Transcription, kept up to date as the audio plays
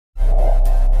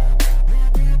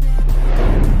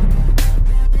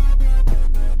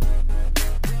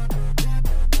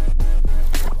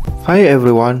Hi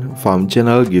everyone, FUM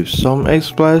channel gives some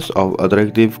examples of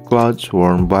attractive clothes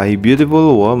worn by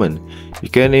beautiful women. You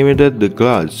can imitate the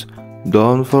clothes.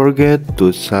 Don't forget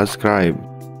to subscribe.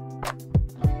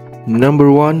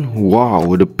 Number 1.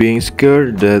 Wow, the pink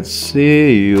skirt that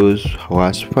she used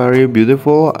was very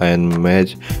beautiful and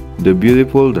matched the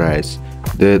beautiful dress.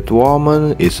 That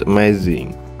woman is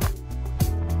amazing.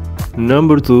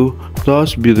 Number 2.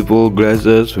 Those beautiful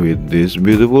glasses with this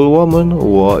beautiful woman.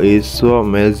 What is so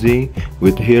amazing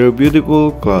with her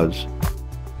beautiful clothes?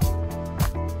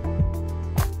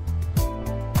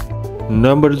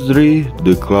 Number 3.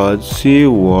 The clothes she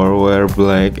wore were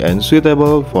black and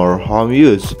suitable for home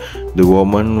use. The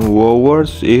woman who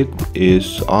wears it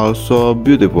is also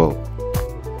beautiful.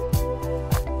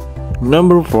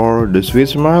 Number 4. The sweet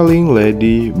smiling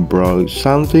lady brought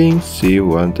something she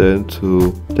wanted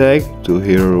to take to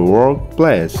her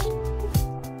workplace.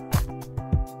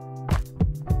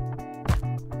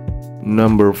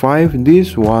 Number 5.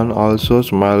 This one also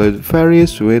smiled very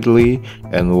sweetly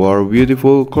and wore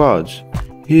beautiful clothes.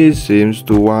 He seems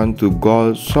to want to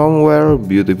go somewhere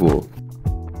beautiful.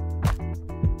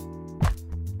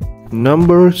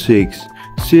 Number 6.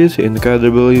 She's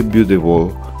incredibly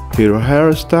beautiful. Her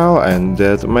hairstyle and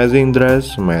that amazing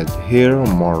dress made her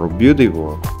more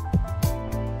beautiful.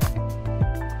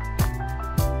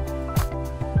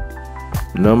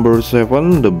 Number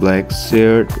 7. The black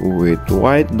shirt with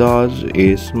white dots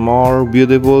is more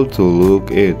beautiful to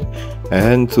look at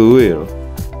and to wear.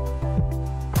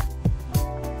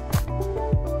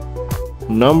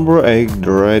 Number 8.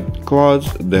 The red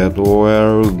clothes that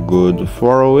were good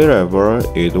for wherever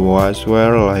it was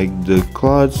were like the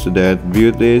clothes that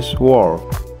beauties wore.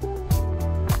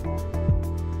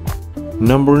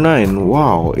 Number 9.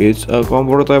 Wow, it's a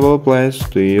comfortable place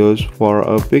to use for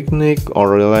a picnic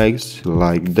or relax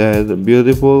like that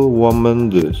beautiful woman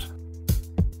does.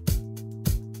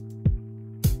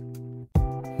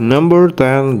 Number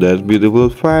 10. That beautiful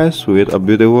face with a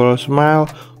beautiful smile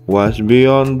was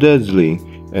beyond dazzling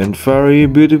and very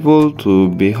beautiful to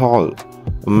behold.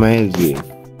 Amazing.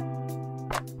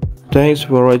 Thanks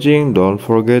for watching. Don't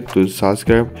forget to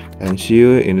subscribe and see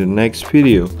you in the next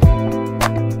video.